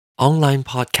Ongline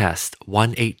Podcast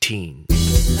 118.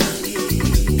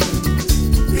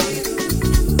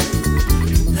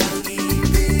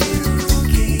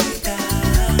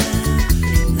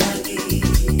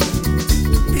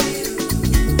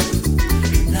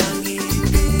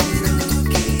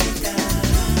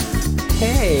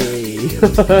 Hey,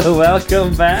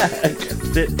 welcome back.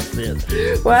 Sit.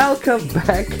 Welcome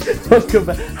back.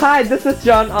 Hi, this is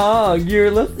John Ong. You're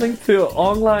listening to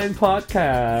Ongline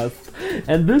Podcast.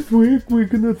 And this week we're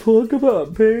gonna talk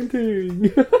about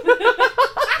painting.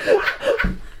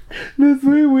 This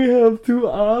week we have two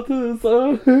artists.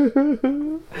 And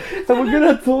we're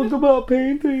gonna talk about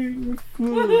paintings.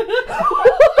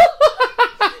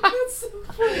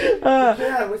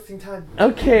 Yeah, wasting time.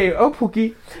 Okay,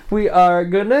 Pookie, we are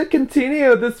gonna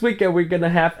continue this week, and we're gonna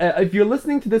have. If you're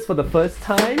listening to this for the first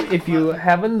time, if you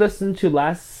haven't listened to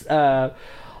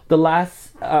the last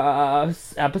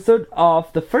episode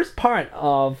of the first part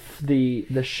of the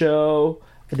show,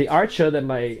 the art show that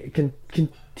my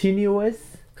continuing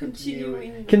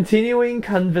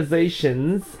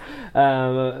Convesations,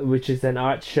 which is an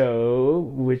art show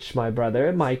which my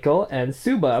brother Michael and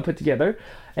Suba put together.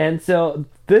 And so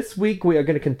this week we are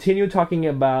going to continue talking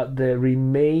about the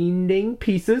remaining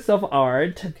pieces of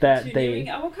art that Continuing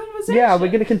our conversation. Yeah, we're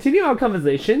going to continue our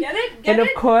conversation. Get it? And of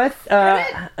course,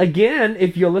 again,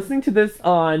 if you're listening to this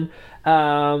on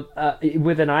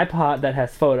with an iPod that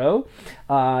has photo,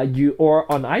 or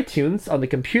on iTunes on the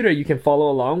computer, you can follow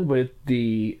along with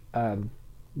the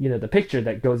the picture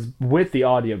that goes with the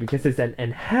audio, because it's an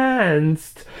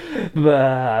enhanced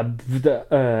podcast.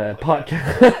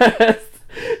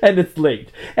 And it's late.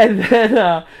 And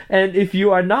then and if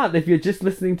you're just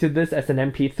listening to this as an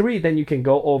MP3, then you can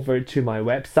go over to my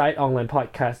website,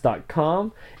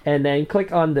 onlinepodcast.com, and then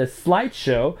click on the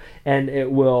slideshow, and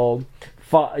it will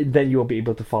then you'll be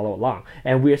able to follow along.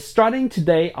 And we're starting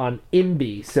today on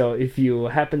Imbi. So if you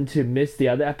happen to miss the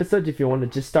other episode, if you want to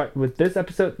just start with this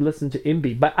episode, listen to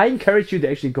Imbi. But I encourage you to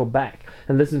actually go back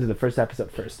and listen to the first episode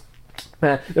first.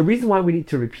 The reason why we need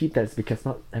to repeat that is because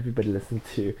not everybody listens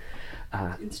to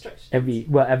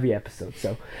every episode.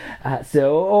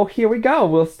 So here we go.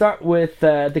 We'll start with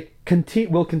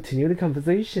we'll continue the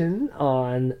conversation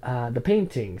on the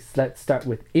paintings. Let's start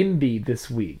with Imbi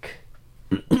this week.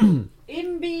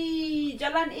 Imbi,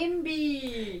 Jalan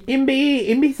Imbi.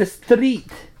 Imbi is a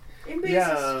street. Imbi is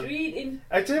a street in.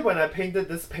 Actually, when I painted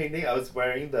this painting, I was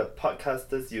wearing the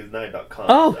podcastersunite.com.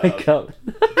 Oh my god!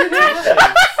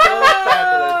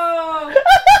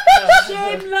 So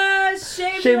fabulous.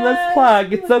 Shameless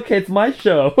plug. It's okay. It's my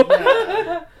show.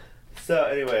 Yeah. So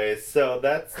anyway,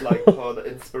 that's like called the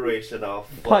inspiration of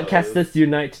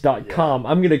podcastersunite.com. Yeah.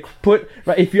 I'm gonna put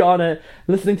if you're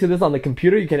listening to this on the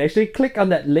computer, you can actually click on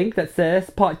that link that says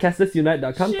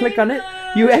podcastersunite.com. Click on it.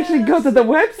 You actually go to the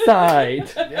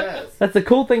website. Yes. That's the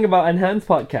cool thing about enhanced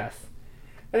podcasts.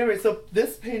 Anyway, so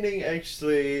this painting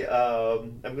actually,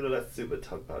 I'm gonna let Suba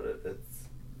talk about it.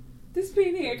 This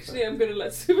painting, actually, I'm gonna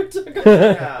let Super talk about.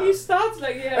 Yeah. He starts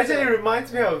like Actually, it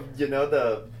reminds me of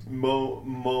the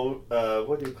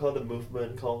what do you call the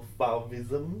movement called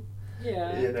Fauvism?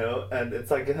 Yeah. And it's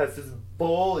like it has this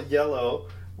bold yellow,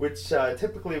 which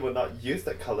typically will not use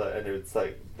that color, and it's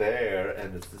like there,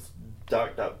 and it's this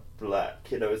dark black.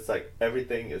 It's like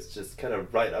everything is just kind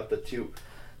of right up the tube,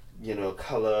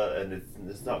 color, and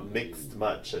it's not mixed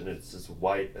much, and it's just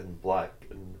white and black,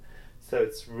 and so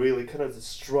it's really kind of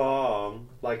strong,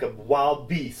 like a wild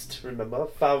beast. Remember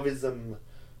Fauvism?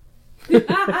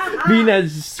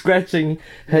 Vina's scratching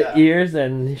her ears,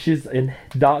 and she's in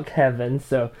dog heaven,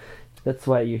 so that's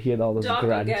why you hear all those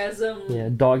grunts. Dogism. Yeah,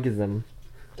 dogism.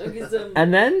 Dogism.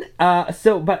 And then, I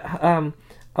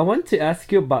want to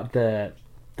ask you about the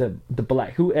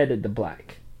black. Who added the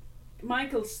black?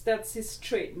 Michael's, that's his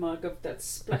trademark of that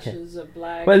splashes of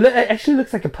black. Well, it actually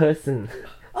looks like a person.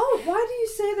 Oh, why do you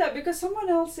say that? Because someone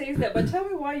else says that, but tell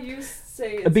me why you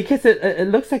say it. Because it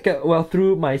looks like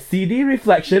through my CD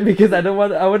reflection, because I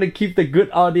want to keep the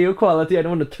good audio quality. I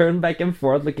don't want to turn back and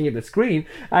forth looking at the screen.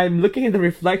 I'm looking at the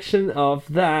reflection of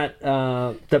that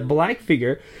the black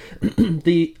figure,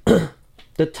 the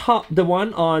the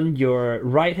one on your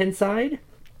right hand side.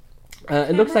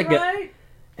 It looks like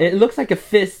it looks like a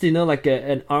fist, like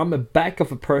an arm, a back of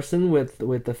a person with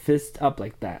the fist up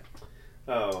like that.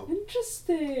 Oh.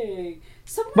 Interesting.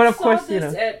 Someone but of saw course,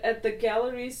 this at the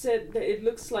gallery, said that it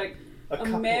looks like a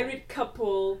married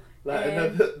couple. Like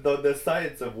and the side,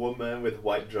 it's a woman with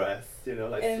white dress,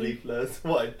 like sleeveless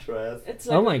white dress. It's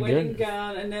like a wedding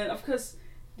gown, and then of course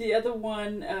the other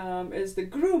one is the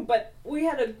groom. But we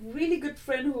had a really good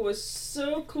friend who was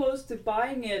so close to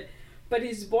buying it, but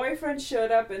his boyfriend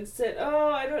showed up and said, "Oh,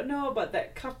 I don't know about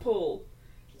that couple."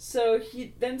 So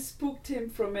he then spooked him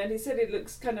from it. He said it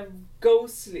looks kind of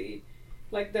ghostly,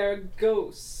 like there are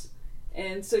ghosts,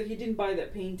 and so he didn't buy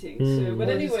that painting. So, but Well,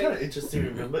 anyway, it's kind of interesting.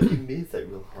 Remember, it means like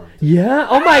real haunted. Yeah.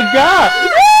 Oh my god.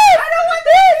 I don't want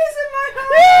this in my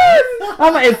house. Yes!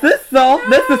 I'm like, is this sold?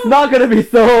 This is not gonna be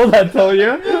sold, I told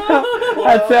you.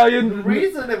 I tell The you.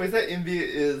 reason that we said Imbi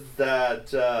is that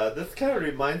this kind of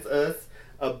reminds us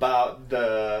about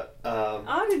the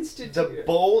Art Institute. the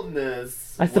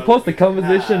boldness. I suppose the when we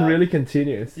conversation have- really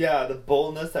continues. Yeah, the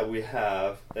boldness that we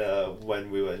have when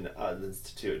we were in Art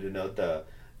Institute. You know, the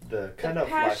kind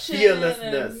of like passion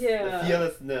fearlessness, and- yeah. the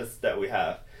fearlessness that we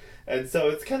have. And so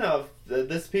it's kind of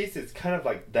this piece is kind of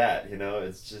like that, you know.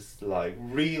 It's just like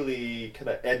really kind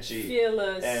of edgy,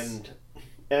 Fearless.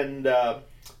 and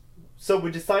so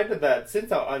we decided that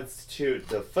since our institute,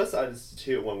 the first art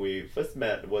institute when we first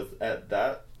met was at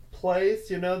that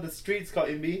place, you know, the streets called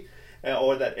Imbi,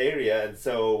 or that area, and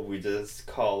so we just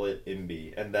call it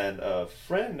Imbi. And then a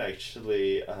friend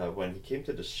actually, when he came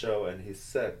to the show, and he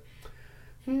said,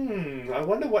 I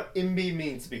wonder what Imbi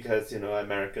means, because, you know,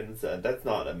 Americans, that's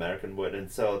not an American word, and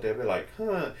so they were like,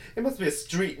 it must be a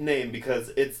street name, because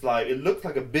it's like, it looks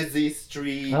like a busy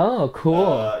street. Oh,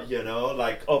 cool. You know,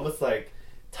 like, almost like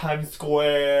Times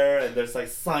Square, and there's like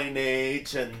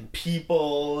signage and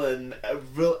people, and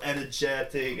real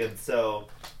energetic, and so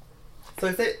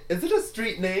I said, is it a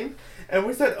street name? And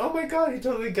we said, oh my god, he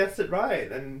totally guessed it right,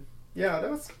 and yeah,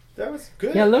 that was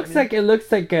good. Yeah, it looks I mean, like it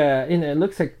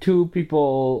looks like two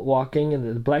people walking, and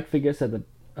the black figures at the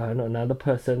another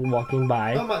person walking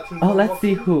by. How much is Oh, that let's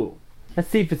see walking? who. Let's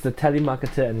see if it's a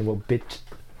telemarketer, and we'll bitch.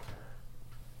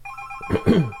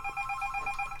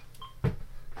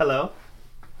 Hello?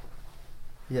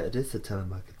 Yeah, it is a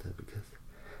telemarketer because...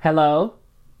 Hello.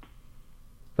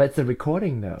 But it's a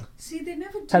recording though. See, they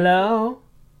never do. Hello.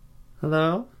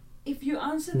 Hello? If you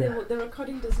answer, the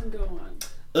recording doesn't go on.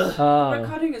 Oh.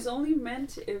 Recording is only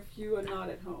meant if you are not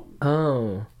at home.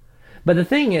 Oh. But the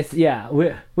thing is, yeah,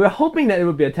 we're hoping that it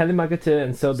will be a telemarketer,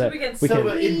 and so that we can we So can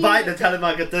we'll invite the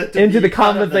telemarketer to into be the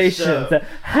part of conversations. show.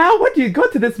 How would you go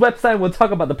to this website? We'll talk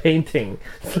about the painting.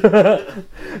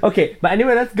 Okay, but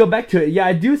anyway, let's go back to it. Yeah,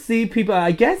 I do see people.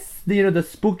 I guess the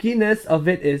spookiness of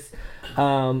it is,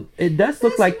 it does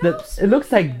look There's like no it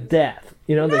looks like death.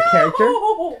 You know, the character.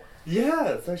 No!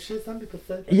 Yes, actually some people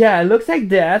said that. Yeah, it looks like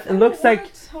death. It Oh, looks like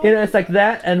what? it's like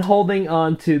that, and holding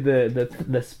on to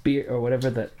the spear or whatever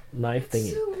the knife It's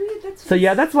thingy. so weird. That's So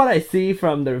yeah, that's what I see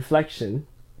from the reflection.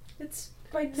 It's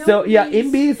by no So yeah,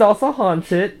 means- Imbi is also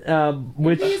haunted,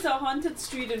 which Imbi is a haunted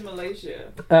street in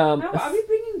Malaysia. um, Now, are we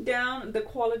bringing down the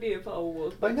quality of our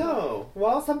work? I know.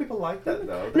 Well, some people like that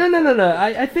though. no.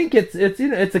 I think it's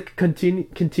it's a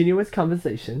continuous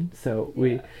conversation. So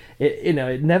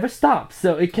it never stops.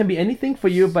 So it can be anything for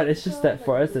you, but it's just that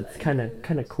for us it's kind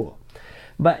of cool.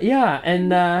 But yeah,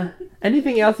 and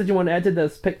anything else that you want to add to the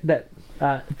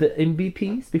the MB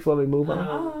piece before we move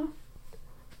on?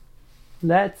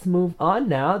 Let's move on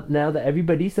now. Now that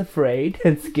everybody's afraid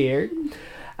and scared,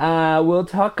 we'll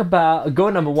talk about Go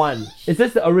number 1. Is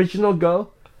this the original Go?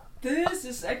 This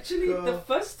is actually the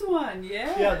first one,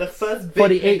 yeah. Yeah, the first big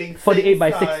 48 painting, 48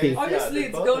 by same 60. size. Obviously, they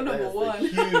it's both Go of them number has one.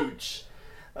 a huge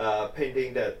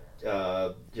painting that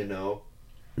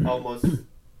almost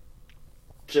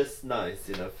just nice,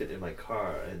 fit in my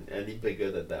car, and any bigger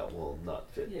than that will not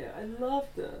fit. Yeah, I love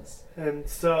this. And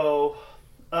so,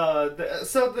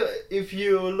 if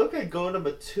you look at Go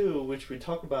number 2, which we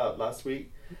talked about last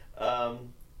week,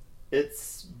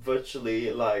 it's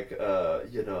virtually like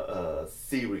a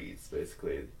series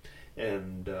basically,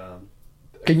 and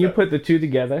Can you put the two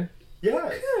together?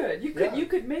 yeah, Good. You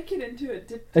could make it into a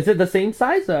dip. Is it the same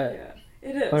size or, Yeah,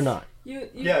 it is. or not? Yeah,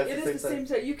 it's it the is same the same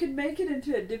size. You can make it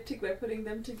into a diptych by putting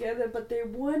them together, but they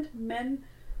weren't meant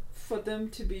for them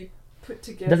to be put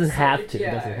together. Doesn't so have it- to,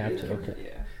 Yeah, doesn't have it to, can- okay.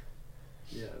 Yeah.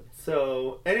 Yeah.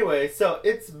 So anyway, so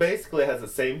it's basically has the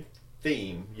same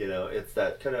theme. It's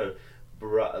that kind of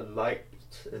light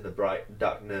in the bright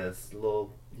darkness,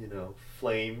 little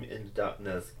flame in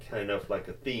darkness, kind of like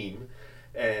a theme,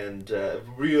 and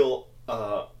real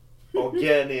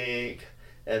organic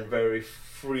and very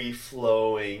free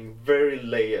flowing, very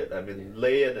layered. I mean,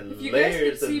 layered and If you guys could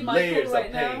layers see and Michael layers right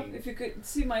of now, paint. if you could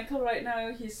see Michael right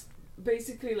now, he's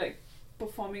basically like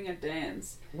performing a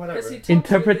dance. Whatever. 'Cause he talks with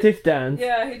Interpretive dance.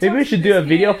 Yeah, he Maybe we talks should with do a his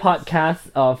video hands.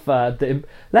 podcast of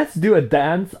let's do a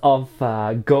dance of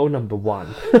Go number 1.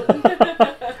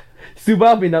 Suba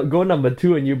will be Go number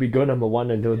 2 and you'll be Go number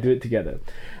 1 and we'll do it together.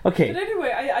 Okay. But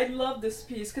anyway, I love this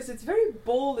piece because it's very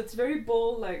bold. It's very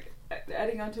bold, like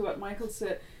adding on to what Michael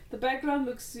said. The background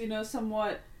looks,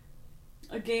 somewhat,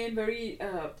 again, very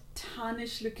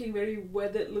tarnished looking, very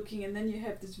weathered looking, and then you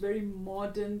have this very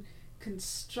modern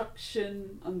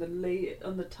construction on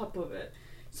the top of it.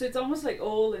 So it's almost like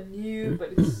old and new,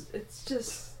 but it's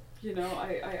just,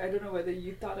 I don't know whether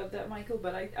you thought of that, Michael,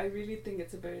 but I really think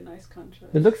it's a very nice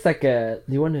contrast. It looks like do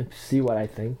you want to see what I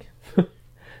think?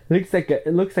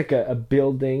 It looks like a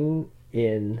building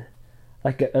in,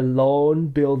 like a lone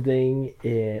building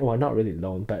in, well, not really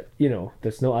lone, but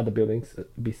there's no other buildings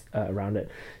around it.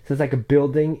 So it's like a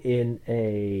building in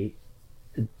a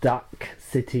dark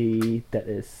city that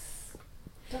is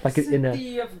like in a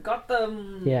city of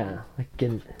Gotham. Yeah, like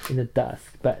in the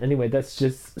dusk. But anyway, that's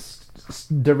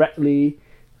just directly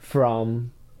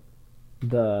from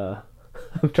the.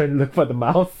 I'm trying to look for the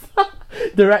mouse.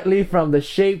 Directly from the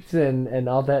shapes and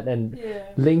all that, and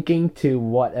linking to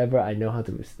whatever I know how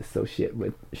to associate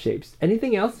with shapes.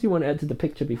 Anything else you want to add to the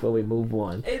picture before we move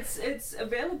on? It's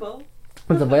available.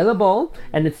 It's available,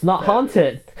 and it's not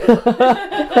haunted.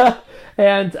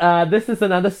 And this is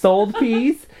another sold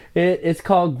piece. It is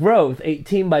called Growth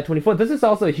 18 by 24. This is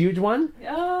also a huge one.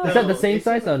 Oh. Is that the same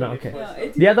size? Oh no, okay.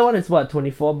 No, The other one is what,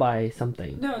 24 by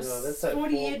something? No, that's like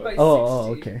 48 by 60. Oh,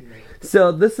 okay.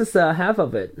 So this is half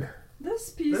of it.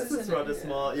 This piece is rather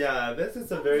small. Yeah, this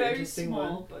is a very interesting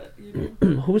small, one. but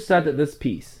Who started this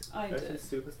piece? I Actually, did.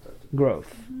 super started.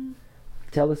 Growth. Mhm.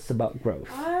 Tell us about Growth.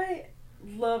 I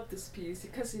love this piece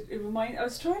because it reminds. I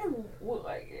was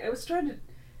trying to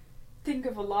think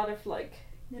of a lot of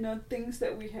things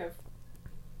that we have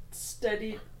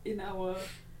studied in our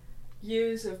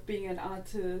years of being an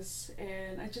artist,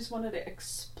 and I just wanted to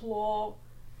explore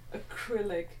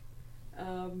acrylic.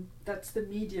 That's the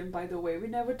medium, by the way. We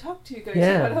never talked to you guys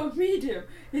about our medium.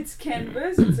 It's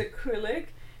canvas, it's acrylic,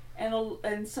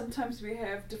 and sometimes we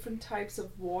have different types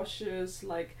of washes,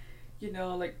 like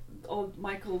all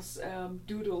Michael's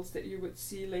doodles that you would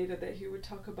see later that he would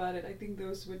talk about it. I think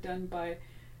those were done by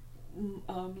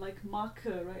like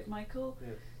marker, right, Michael?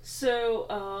 Yes. So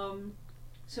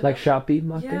Like Sharpie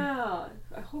marker? yeah,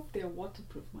 I hope they're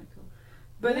waterproof, Michael.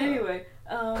 But anyway,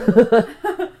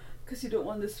 because you don't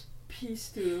want this piece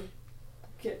to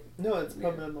get No, it's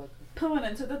permanent marker.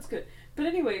 permanent, so that's good. But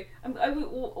anyway,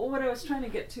 what I was trying to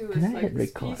get to is Can I like hit this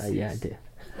record? piece Yeah, I is- did.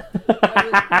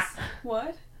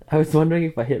 What? I was wondering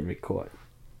if I hit record.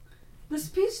 This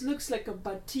piece looks like a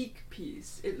batik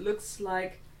piece. It looks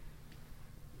like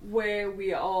where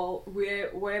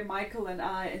Michael and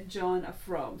I and John are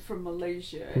from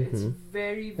Malaysia. It's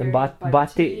very And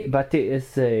batik. batik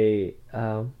is a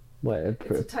what?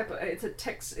 It's a type of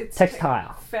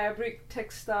Textile. fabric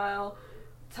textile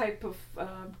type of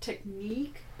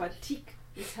technique. Batik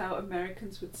is how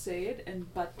Americans would say it,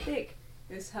 and batik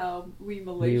is how we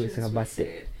Malaysians would say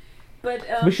it. But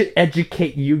we should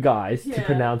educate you guys to Yeah.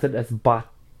 pronounce it as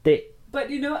batik. But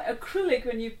acrylic,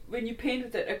 when you paint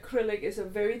with it, acrylic is a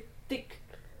very thick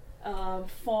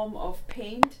form of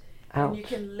paint, and you Ouch.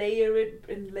 can layer it,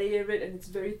 and it's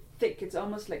very thick. It's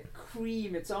almost like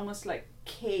cream. It's almost like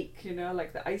cake,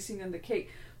 like the icing on the cake.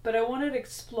 But I wanted to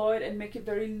explore it and make it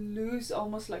very loose,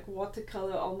 almost like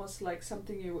watercolor, almost like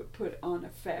something you would put on a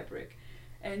fabric,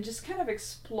 and just kind of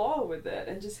explore with it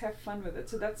and just have fun with it.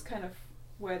 So that's kind of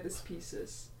where this piece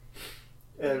is.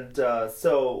 And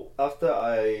so after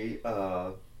I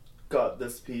got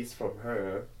this piece from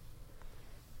her,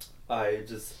 I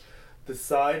just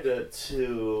decided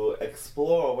to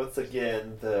explore once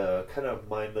again the kind of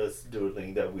mindless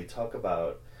doodling that we talked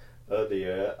about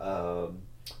earlier.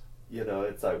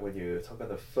 It's like when you talk on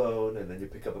the phone and then you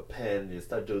pick up a pen, you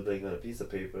start doodling on a piece of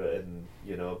paper, and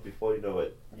before you know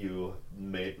it, you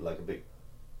made like a big,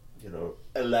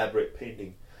 elaborate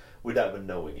painting without even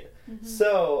knowing it. Mm-hmm.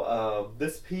 So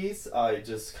this piece, I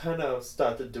just kind of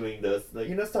started doing this.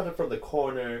 Started from the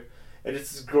corner, and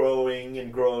it's just growing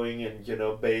and growing, and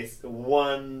based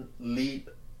one lead,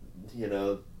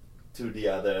 to the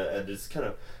other, and just kind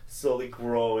of slowly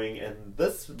growing. And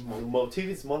this motif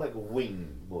is more like a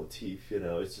wing motif.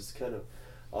 It's just kind of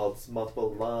all these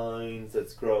multiple lines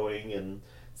that's growing, and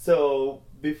so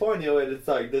before I knew it, it's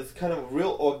like this kind of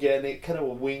real organic kind of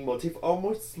a wing motif,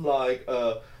 almost like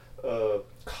a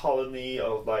colony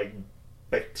of like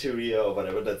bacteria or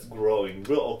whatever that's growing,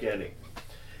 real organic.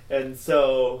 And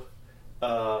so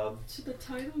So the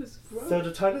title is Growth. so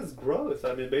the title is Growth.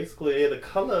 I mean, basically the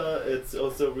color, it's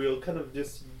also real kind of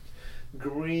just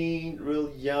green, real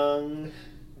young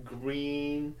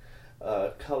green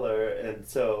color, and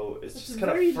so it's just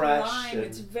kind of fresh. Lime. And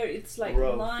It's like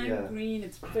growth, lime yeah. green.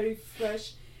 It's very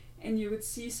fresh, and you would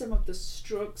see some of the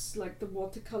strokes, like the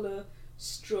watercolor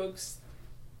strokes.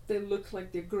 They look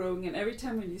like they're growing, and every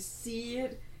time when you see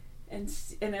it,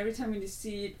 and every time when you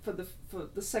see it for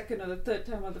the second or the third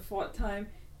time or the fourth time,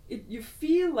 you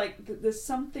feel like there's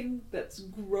something that's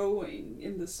growing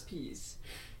in this piece.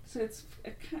 So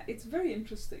it's very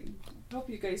interesting. I hope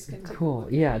you guys can take a Cool.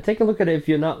 look. Yeah, take a look at it. If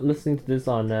you're not listening to this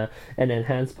on an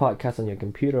enhanced podcast on your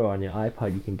computer or on your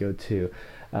iPod, you can go to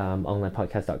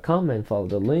onlinepodcast.com and follow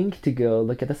the link to go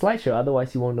look at the slideshow.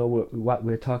 Otherwise, you won't know what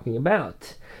we're talking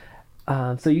about.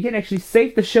 So you can actually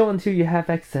save the show until you have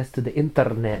access to the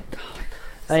internet.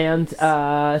 And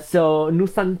so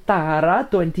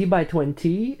Nusantara 20 by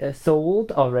 20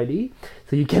 sold already.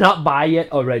 So you cannot buy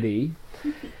it already.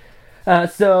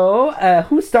 So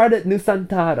who started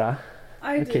Nusantara?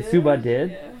 I did. Okay, Suba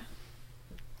did. Yeah.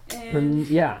 And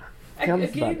yeah. Tell us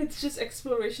about Again, it. it's just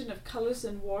exploration of colors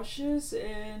and washes,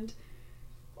 and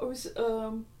I was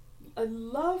I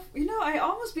love, I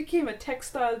almost became a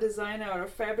textile designer or a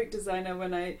fabric designer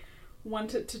when I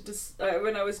wanted to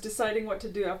when I was deciding what to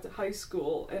do after high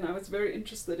school, and I was very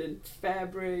interested in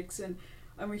fabrics, and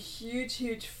I'm a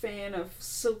huge fan of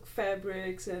silk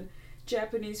fabrics and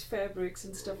Japanese fabrics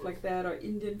and stuff like that, or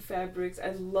Indian fabrics.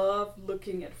 I love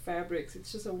looking at fabrics.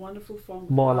 It's just a wonderful form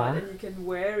of art, and you can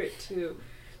wear it too.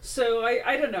 So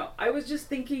I don't know. I was just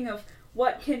thinking of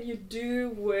what can you do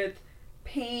with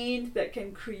paint that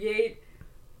can create,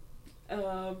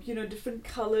 different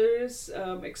colors,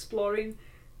 exploring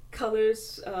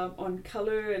colors on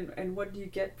color, and what do you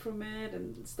get from it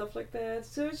and stuff like that.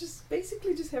 So it's just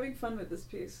basically just having fun with this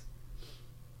piece.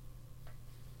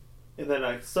 And then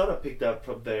I sort of picked up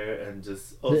from there and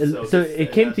just also. So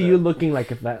it came to you looking like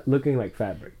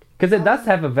fabric, because it does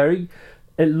have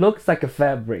it looks like a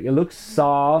fabric. It looks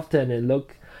soft, and it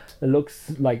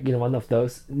looks like one of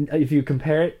those. If you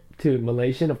compare it to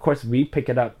Malaysian, of course we pick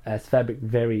it up as fabric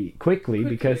very quickly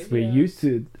because we're used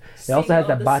to. It also has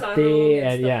the batik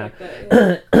and like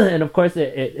that, and of course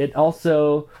it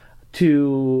also,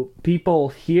 to people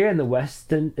here in the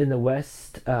West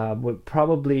would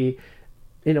probably,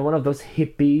 one of those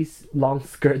hippies long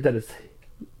skirt that is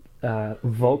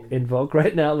in vogue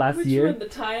right now. Which year. one, the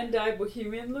tie and dye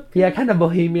bohemian look? Yeah, kind of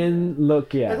bohemian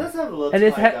look. Yeah. It does have a little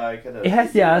And tie-dye kind of. It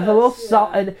has it's a little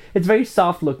soft, and it's very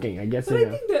soft looking, I guess. But I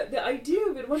think that the idea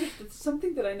of it,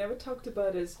 something that I never talked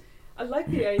about is, I like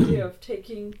the idea of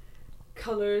taking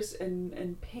colors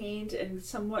and paint and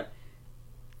somewhat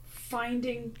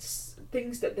finding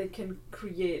things that they can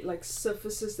create, like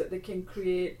surfaces that they can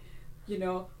create,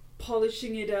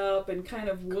 polishing it up and kind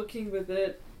of working with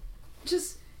it,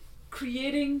 just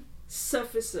creating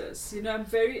surfaces. I'm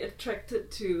very attracted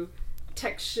to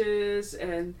textures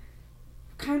and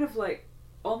kind of like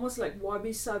almost like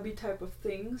wabi-sabi type of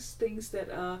things that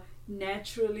are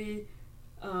naturally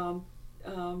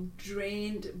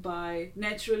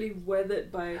naturally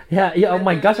weathered by oh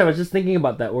my gosh, I was just thinking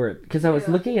about that word because I was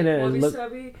looking at it and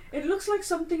wabi-sabi. It looks like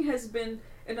something has been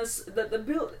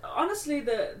honestly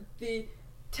the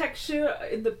texture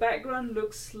in the background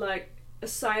looks like a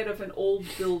side of an old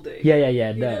building.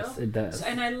 It does. So,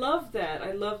 and I love that.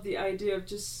 I love the idea of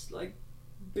just like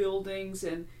buildings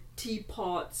and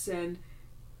teapots and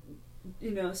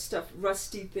stuff,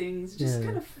 rusty things. Just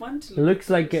kind of fun to look. It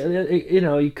looks like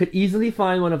you could easily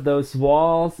find one of those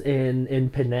walls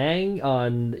in Penang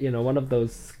on one of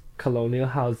those colonial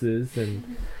houses,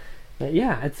 and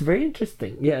it's very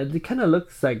interesting. Yeah, it kind of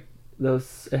looks like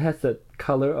those. It has the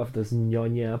color of those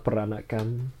Nyonya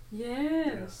Peranakan.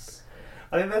 Yes.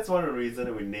 I think that's one of the reasons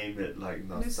we named it like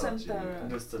Nusantara.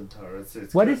 Nusantara. So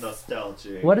it's What kind is- of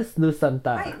nostalgic. What is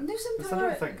Nusantara?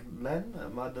 Nusantara is like land,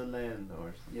 motherland,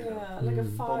 or like a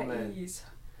Far homeland. East.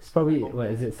 It's probably what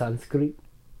is it, Sanskrit?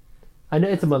 I know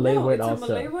it's a Malay word it's also. a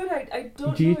Malay word. I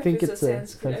don't Do you know think if it's it's a a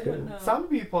Sanskrit. I Sanskrit? don't know. Some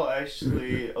people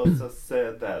actually also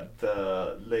said that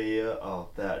the layer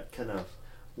of that kind of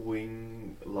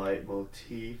wing light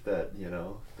motif that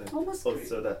that Almost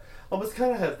also that almost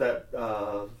kind of has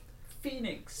that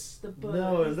Phoenix, the bird.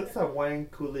 no, it looks like wang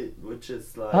kulit, which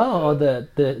is like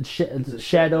the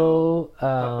shadow.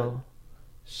 puppet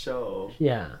show.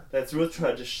 Yeah. That's real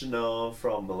traditional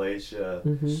from Malaysia.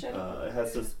 Mm-hmm. Shadow It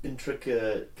has this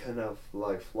intricate kind of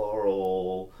like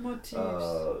floral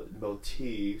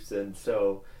motifs, and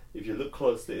so if you look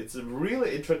closely, it's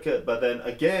really intricate. But then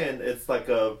again, it's like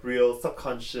a real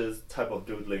subconscious type of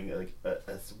doodling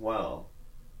as well.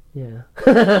 Yeah.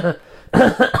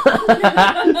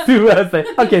 Super.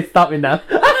 Okay, stop enough.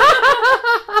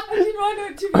 I didn't want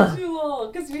it to be too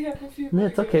long because we have a few. No,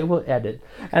 it's okay. We'll edit.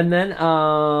 And then,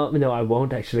 no, I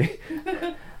won't actually.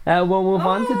 We'll move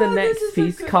on to the next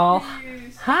piece called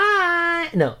Hi.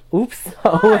 No, oops.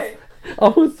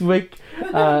 Almost wake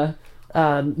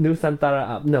Nusantara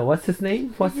up. No, what's his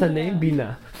name? What's her name?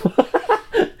 Bina.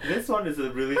 This one is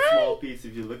a really small piece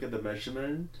if you look at the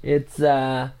measurement. It's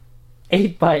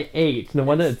 8 by 8. No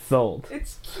wonder it's sold.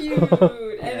 It's cute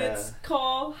and Yeah. it's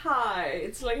called Hi.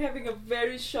 It's like having a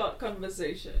very short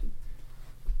conversation.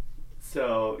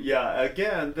 So yeah,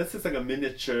 again, this is like a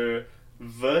miniature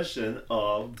version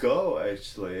of Go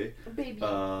actually. A baby.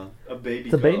 A baby.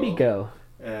 It's a baby go.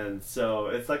 And so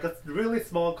it's like a really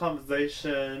small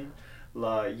conversation.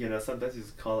 Like, you know, sometimes you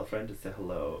just call a friend to say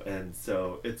hello, and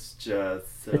so it's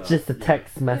just. It's just a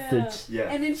text message. Yeah.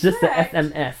 And in It's just fact, an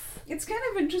SMS. it's kind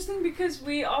of interesting because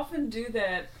we often do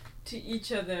that to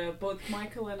each other. Both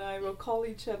Michael and I will call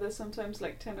each other sometimes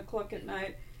like 10 o'clock at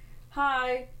night.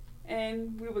 Hi.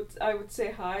 And I would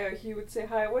say hi, or he would say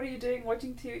hi. What are you doing?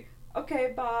 Watching TV?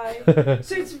 Okay, bye.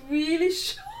 So it's really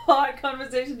short.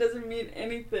 Conversation doesn't mean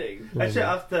anything.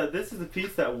 Actually, this is a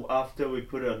piece that after we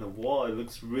put it on the wall, it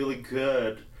looks really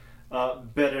good.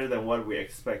 Better than what we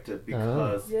expected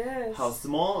because Yes. how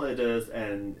small it is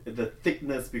and the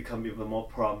thickness become even more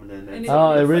prominent. And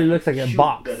Oh, it really looks like a cute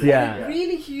box, that yeah. It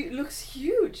really looks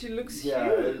huge. It looks Yeah,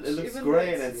 huge. it looks Even great,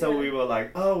 though and it's- so yeah. we were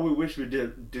like, oh, we wish we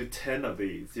did do 10 of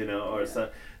these, you know, or Yeah. so.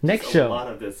 Next just show. a lot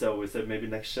of this. So we said maybe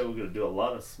next show we're gonna do a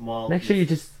lot of small. Next year you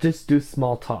pieces. just do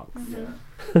small talks.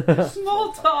 Yeah.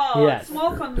 Small talk. Yes.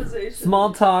 Small conversation.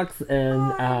 Small talks and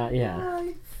Hi, yeah.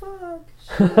 hi, fuck.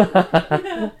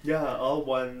 shit. Yeah, all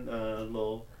one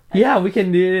little. Yeah, we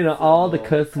can do, you know, all the little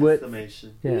curse words.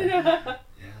 exclamation. Yeah. Yeah. Yeah.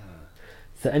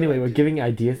 So anyway, we're giving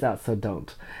ideas out, so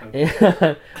don't.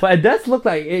 Okay. But it does look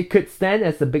like it could stand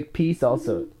as a big piece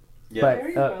also. Yeah.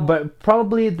 Very But well. but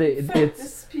probably In fact,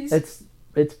 this piece.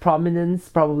 its prominence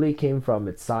probably came from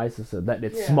its size also, that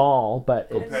it's Yeah. small but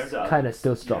Compared it's to kind of others.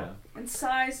 still strong. and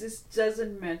size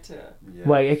doesn't matter. Yeah.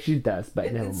 Well, it actually does, but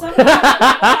In never some mind.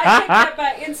 I take that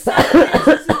back. In some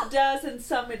cases it does, and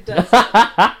some it doesn't.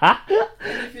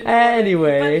 And if you know what I mean.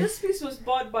 Anyway. But this piece was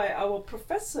bought by our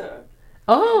professor.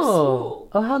 Oh, school.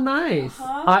 oh, how nice!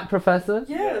 Uh-huh. Art professor.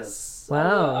 Yes.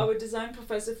 Wow. Our design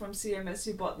professor from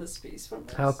CMSU bought this piece from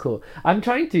us. How cool! I'm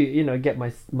trying to, you know, get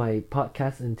my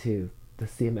podcast into the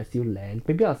CMSU land.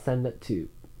 Maybe I'll send it to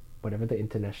whatever the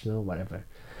international whatever,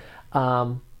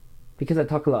 because I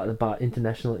talk a lot about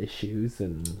international issues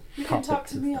and You can topics talk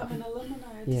to and me. stuff. I'm an alumni.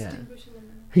 Yeah. Distinguished alumni.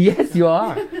 Yes, you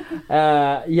are.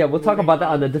 Yeah, we'll talk about that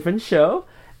on a different show.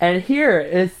 And here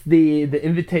is the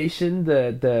invitation,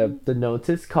 the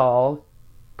notice called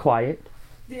 "Quiet,"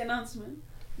 The announcement.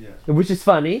 Yeah. which is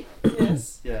funny.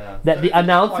 Yes. Yeah. That So the it's a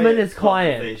announcement is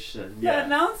quiet. conversation, The yeah.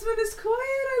 announcement is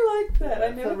quiet. I like that. I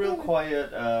It's never a real thought-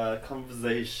 quiet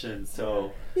conversation.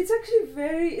 So It's actually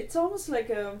very. It's almost like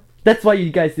a. That's why you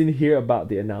guys didn't hear about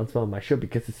the announcement on my show,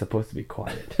 because it's supposed to be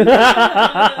quiet.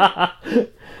 Yeah.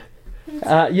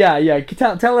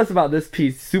 Tell us about this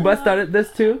piece. Suba started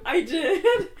this too. I did.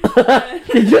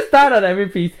 You just start on every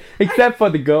piece except for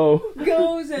the go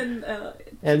Goes and.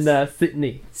 and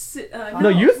Sydney. No,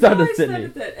 you no, started I Sydney.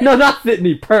 that. No, not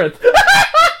Sydney. Perth.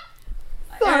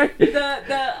 Sorry.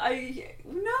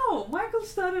 No, Michael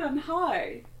started on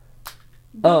high.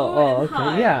 Go Oh, and okay.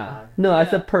 high. Yeah. No, I Yeah.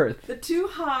 said Perth. The two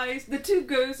highs, the two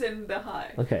goes and the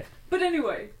high. Okay. But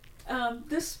anyway,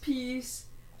 this piece,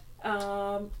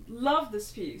 love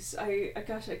this piece.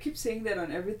 Gosh, I keep saying that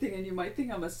on everything, and you might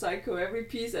think I'm a psycho. Every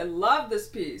piece, I love this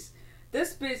piece.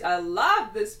 This piece, I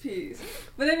love this piece.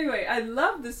 But anyway, I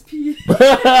love this piece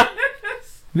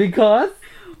Because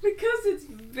because it's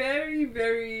very,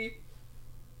 very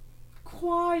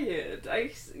quiet.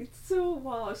 It's so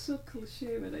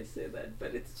cliche when I say that,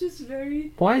 but it's just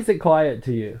very. why is it quiet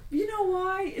to you? You know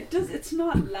why? It's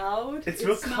not loud. it's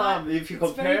real calm. If you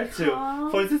compare it's to, very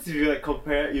calm. for instance, if you like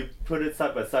compare, you put it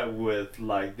side by side with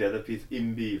like the other piece,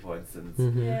 Imbi, for instance.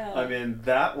 Mhm. Yeah. I mean,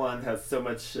 that one has so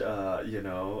much, Yeah.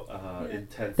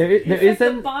 intensity. There In fact,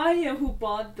 isn't- the buyer who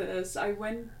bought this. I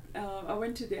went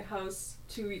to their house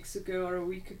 2 weeks ago or a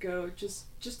week ago just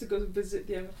to go visit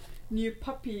their new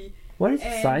puppy. What is the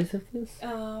And, size of this?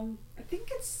 I think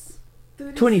it's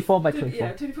 30, 24 by 30 24.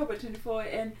 Yeah, 24 by 24.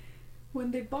 And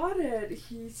when they bought it,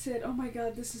 he said, "Oh my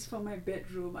God, this is for my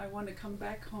bedroom. I want to come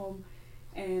back home,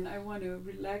 and I want to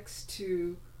relax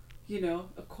to,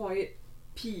 a quiet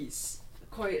piece, a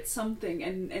quiet something."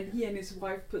 And he and his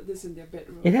wife put this in their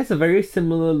bedroom. It has a very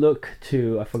similar look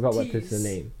to, I forgot what is the Tees.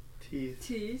 name. Teeth.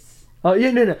 Tease. Oh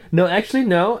yeah, no. Actually,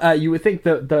 no. You would think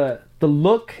the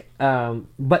look,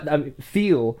 but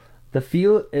feel. The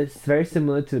feel is very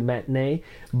similar to Matinee,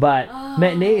 but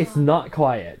Matinee is not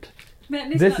quiet.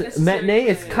 Matinee This matinee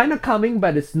is kind of coming,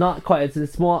 but it's not quite.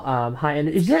 It's more high end.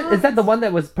 Is that the one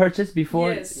that was purchased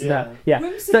before? Yes. Yeah.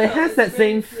 Whimsical, So it has it's that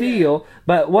same very- feel,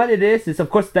 but what it is of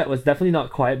course that was definitely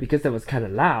not quiet because that was kind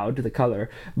of loud, the color.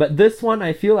 But this one,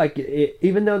 I feel like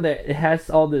even though that it has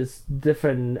all this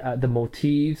different the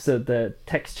motifs, the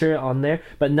texture on there,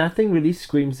 but nothing really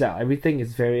screams out. Everything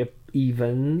is very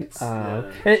even. It's- And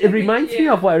it reminds me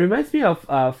of what? It reminds me of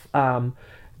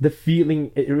the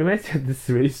feeling. It reminds me of this is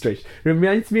really strange. It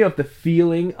reminds me of the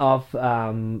feeling of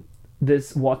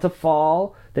this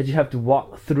waterfall that you have to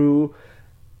walk through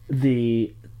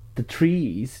the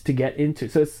trees to get into.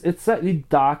 So it's slightly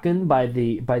darkened by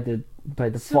the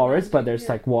forest, but there's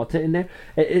like water in there.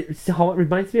 It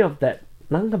reminds me of that.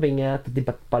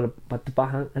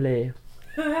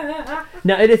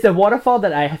 Now it is a waterfall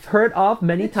that I have heard of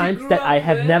many That you times grew that I up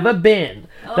have with? never been.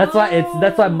 That's why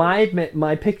Oh.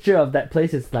 my picture of that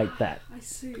place is like that. I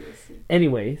see.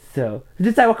 Anyway, so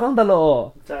就在我講得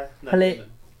咯，在係你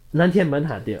南天門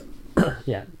下掉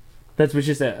Yeah, that's which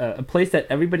is a place that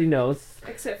everybody knows.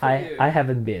 Except for I you.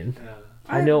 haven't been. Yeah.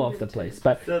 I know haven't of the been place, to.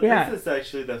 but So yeah, this is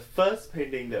actually the first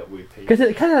painting that we painted. because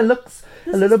it kind of looks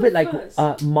This a little is bit the like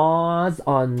first. moss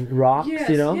on rocks, Yes,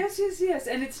 you know. yes,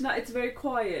 and it's not. It's very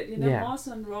quiet. You know, Yeah. moss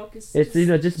on rock is. It's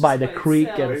just by the creek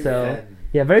itself. and Very so zen.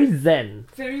 yeah, very zen,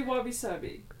 Very wabi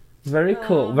sabi. very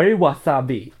cool, Uh, very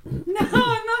wasabi. No,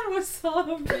 not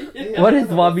wasabi. Yeah, What I is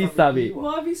don't know wabi sabi?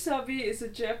 Wabi sabi is a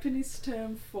Japanese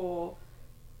term for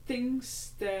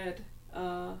things that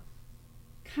are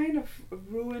kind of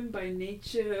ruined by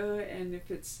nature, and if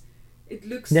it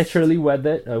looks Naturally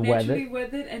weathered or naturally weathered.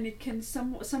 weathered, and it can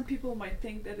some people might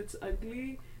think that it's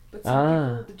ugly, but some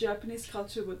people, the Japanese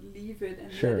culture would leave it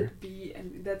and Sure. let it be,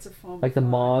 and that's a form Like the of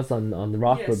art. moss on the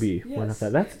rock Yes, would be one of yes,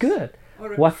 that. That's yes. good.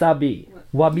 Or a- Wasabi,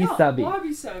 wabi No, sabi.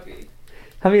 wabi sabi.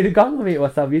 Have you gone? Have you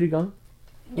wasabi gone?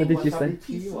 What did you say? Wasabi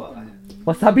tea, what?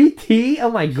 Wasabi tea? Oh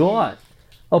my god.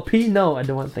 Oh, pea? No, I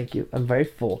don't want. Thank you. I'm very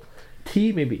full.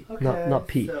 Tea maybe, not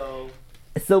pea. So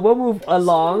So we'll move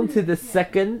along to the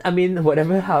second. I mean,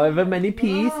 however many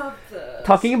peas. Love this.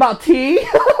 Talking about tea.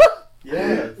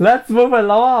 yes. Let's move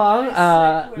along. Nice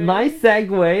segue. Nice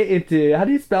segue into how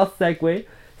do you spell segue?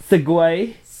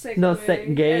 Segue. Segway, No,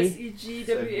 segway.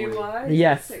 Segway.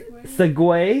 Yes.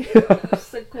 Segway. Segue.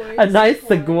 Segway.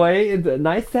 A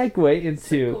nice segue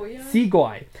into Sequoia.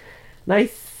 segue.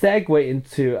 Nice segue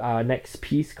into our next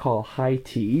piece called High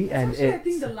Tea, and Actually, I think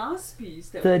it's the last piece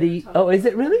that 30 we were oh, is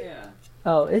it talking really?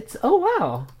 about. Yeah. oh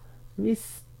wow. Let me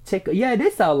check. Yeah, it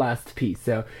is our last piece.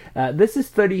 So this is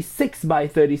 36 by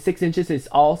 36 inches. It's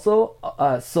also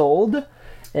sold, This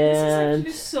is and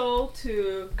actually sold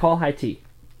to called High Tea.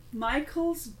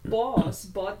 Michael's boss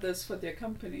bought this for their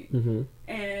company, Mm-hmm.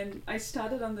 and I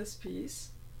started on this piece,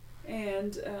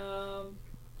 and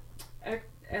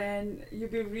and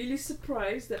you'd be really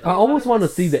surprised that I a lot almost of want to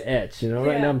this- see the edge. You know,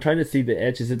 right Yeah. now I'm trying to see the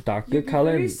edge. Is it darker You'd be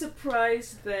color? very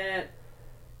surprised that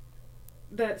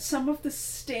some of the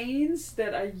stains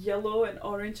that are yellow and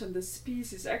orange on this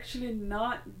piece is actually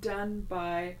not done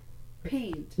by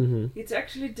paint. Mm-hmm. It's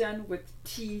actually done with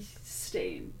tea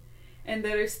stain. And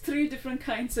there is 3 different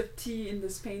kinds of tea in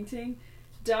this painting.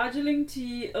 Darjeeling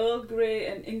tea, Earl Grey,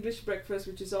 and English breakfast,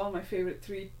 which is all my favorite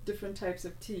 3 different types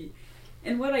of tea.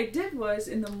 And what I did was,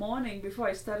 in the morning, before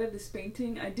I started this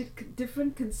painting, I did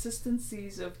different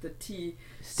consistencies of the tea.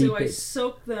 So I Steep it.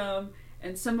 soaked them,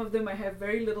 and some of them I have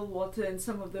very little water, and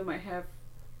some of them I have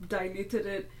diluted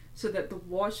it so that the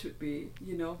wash would be,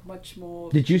 much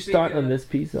more. Did you start bigger. on this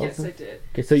piece also? Yes, I did.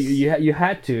 Okay, so you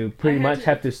had to pretty I had much to-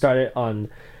 have to start it on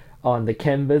the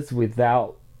canvas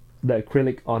without the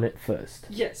acrylic on it first.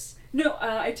 Yes. No,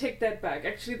 I take that back.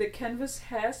 Actually, the canvas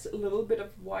has a little bit of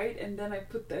white, and then I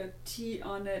put the tea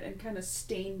on it and kind of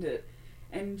stained it,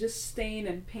 and just stain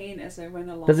and paint as I went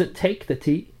along. Does it take the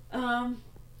tea?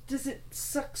 Does it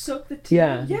soak the tea?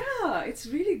 Yeah. Yeah, it's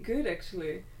really good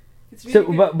actually. It's really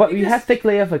So, good but you because have thick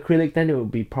layer of acrylic, then it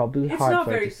would be probably It's hard not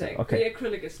for it very to thick. Okay, The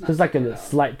acrylic is not. so it's like thick a at all.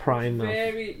 slight prime of.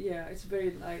 It's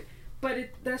very light, but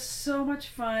that's so much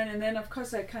fun. And then of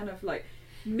course I kind of like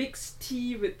mix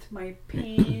tea with my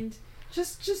paint.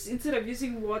 just instead of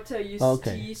using water, I use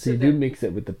Okay, tea. so you that, do mix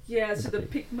it with the. Yeah, so with the the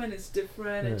paint. pigment is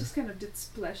different. Yeah. I just kind of did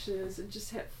splashes and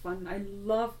just had fun. I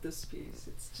love this piece.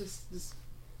 It's just this.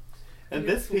 And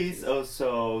this beautiful piece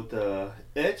also, the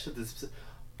edge of this,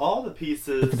 all the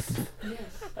pieces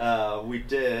Yes. we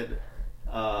did,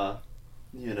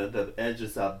 the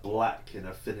edges are black,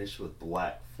 finished with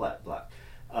black, flat black.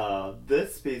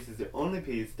 This piece is the only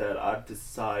piece that I've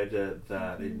decided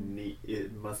that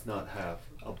it must not have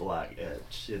a black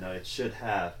edge. It should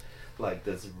have like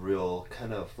this real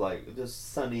kind of like this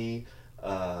sunny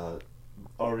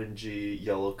orangey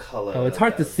yellow color. Oh, it's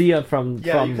hard to that- see it from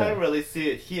Yeah, from you the... can't really see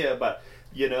it here, but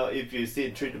you know, if you see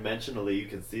it three-dimensionally, you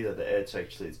can see that the edge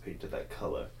actually is painted that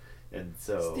color, and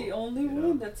so. It's the only you know,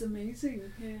 one. That's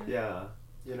amazing. Yeah. Yeah,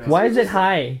 you know. Why is it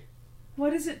high?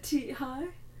 What is it? High?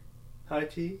 High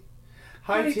tea?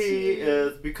 High High tea tea.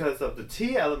 is because of the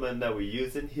tea element that we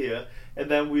use in here, and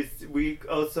then we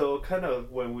also kind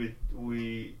of when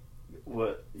we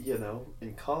were, you know,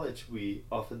 in college we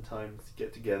oftentimes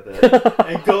get together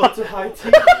and go to high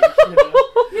tea, you know?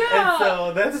 Yeah. And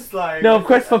so that's like No, of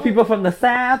course, for oh, people from the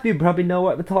south, you probably know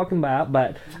what we're talking about.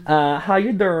 But how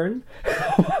you doing?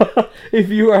 If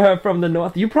you are from the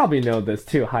north, you probably know this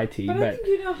too. High tea, But I but think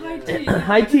you know high tea.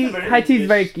 high tea, It's a very high tea is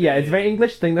very English it's very thing.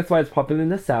 English thing. That's why it's popular in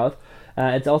the south.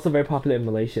 It's also very popular in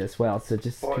Malaysia as well. So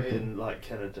just or people- in like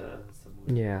Canada.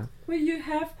 Somewhere. yeah. Well, you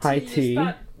have tea. High You tea.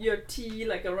 start your tea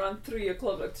like around 3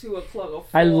 o'clock or 2 o'clock or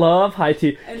 4. I love high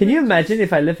tea. And Can you then imagine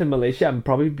just- if I lived in Malaysia? I'd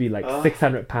probably be like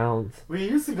 600 pounds. We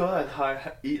used to go and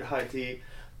eat high tea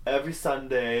every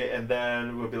Sunday, and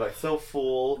then we'd be like so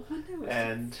full, I wonder what's-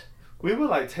 and we would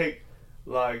like take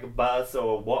like a bus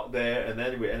or walk there, and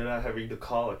then we ended up having to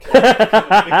call a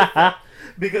cab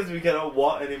because we cannot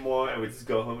walk anymore, and we just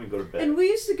go home and go to bed. And we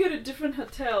used to go to different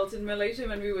hotels in Malaysia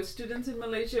when we were students in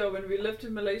Malaysia or when we lived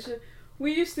in Malaysia.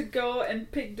 We used to go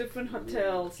and pick different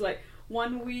hotels. Like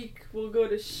 1 week we'll go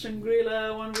to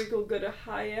Shangri-La, 1 week we'll go to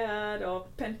Hyatt or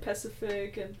Pan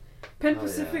Pacific. And Pan Oh,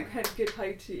 Pacific yeah. had good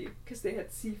high tea because they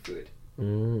had seafood.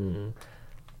 Mm.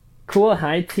 Cool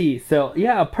high tea. So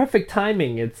yeah, perfect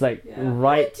timing. It's like Yeah.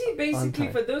 right. High tea basically,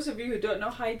 time. for those of you who don't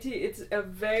know high tea, it's a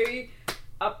very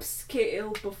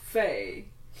upscale buffet.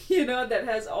 You know, that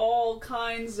has all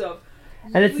kinds of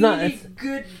And it's not- really it's-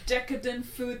 good decadent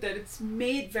food that it's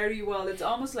made very well. It's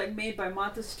almost like made by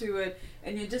Martha Stewart,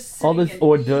 and you're just sitting All those and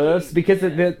hors d'oeuvres eating. because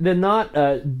Yeah. they're not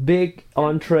a big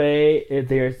entree.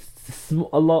 There's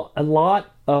a lot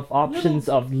of options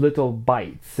of little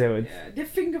bites. So it's Yeah, they're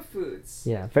finger foods.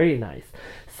 yeah, very nice.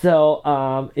 So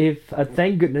if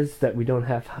thank goodness that we don't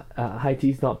have high tea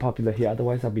is not popular here.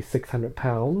 Otherwise, I'll be 600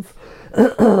 pounds.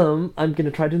 I'm gonna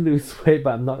try to lose weight,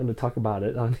 but I'm not gonna talk about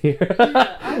it on here.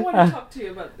 Yeah, I want to talk to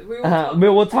you about.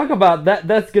 We'll talk about that.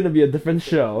 That's gonna be a different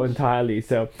show entirely.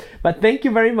 So, but thank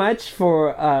you very much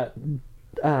for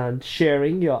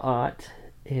sharing your art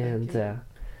and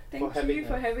Thank for you having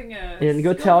for us. having us. And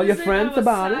go tell your visit friends our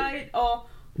about it. site Or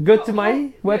go to Oh, my yeah.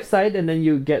 website and then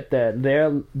you get the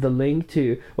link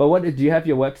to. Well, what do you have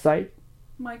your website?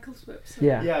 Michael's website.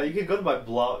 Yeah. Yeah, you can go to my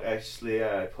blog. Actually,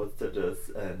 I posted this,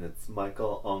 and it's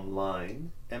Michael Ongline,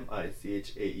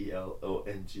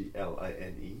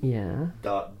 MichaelOnGline Yeah.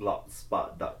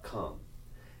 .blogspot.com,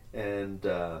 and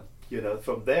you know,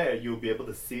 from there you'll be able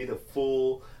to see the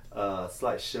full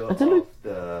slideshow Actually, of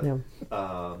the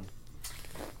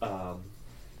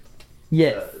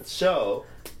Yes. show.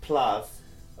 Plus,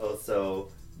 also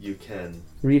you can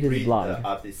Read his blog. the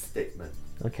artist statement.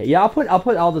 Okay, yeah, I'll put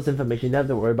all this information. You don't have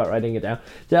to worry about writing it down.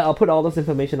 Yeah, I'll put all this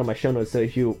information on my show notes. So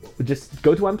if you just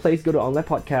go to one place, go to Online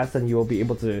Podcast, and you will be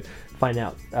able to find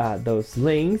out those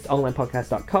links,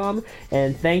 onlinepodcast.com.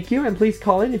 And thank you. And please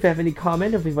call in if you have any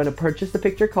comment. If you want to purchase the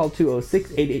picture, call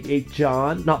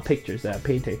 206-888-JOHN. Not pictures,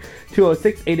 painting.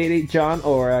 206-888-JOHN,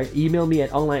 or email me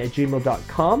at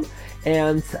online@gmail.com.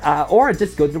 And or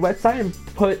just go to the website and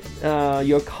put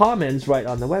your comments right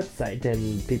on the website,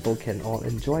 and people can all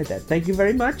enjoy that. Thank you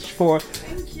very much for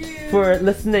Thank you.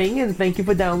 listening, and thank you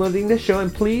for downloading the show.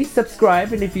 And please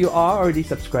subscribe. And if you are already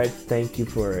subscribed, thank you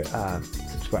for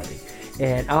subscribing.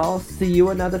 And I'll see you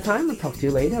another time. I'll talk to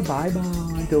you later. Bye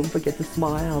bye. Don't forget to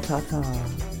smile. Ta ta.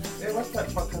 Hey, what's that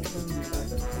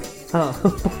podcast? Huh?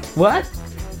 What?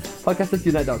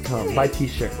 Podcastersunite.com. Buy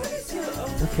t-shirt. What is your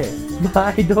Okay.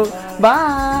 Bye. Don't.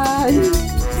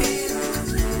 Bye.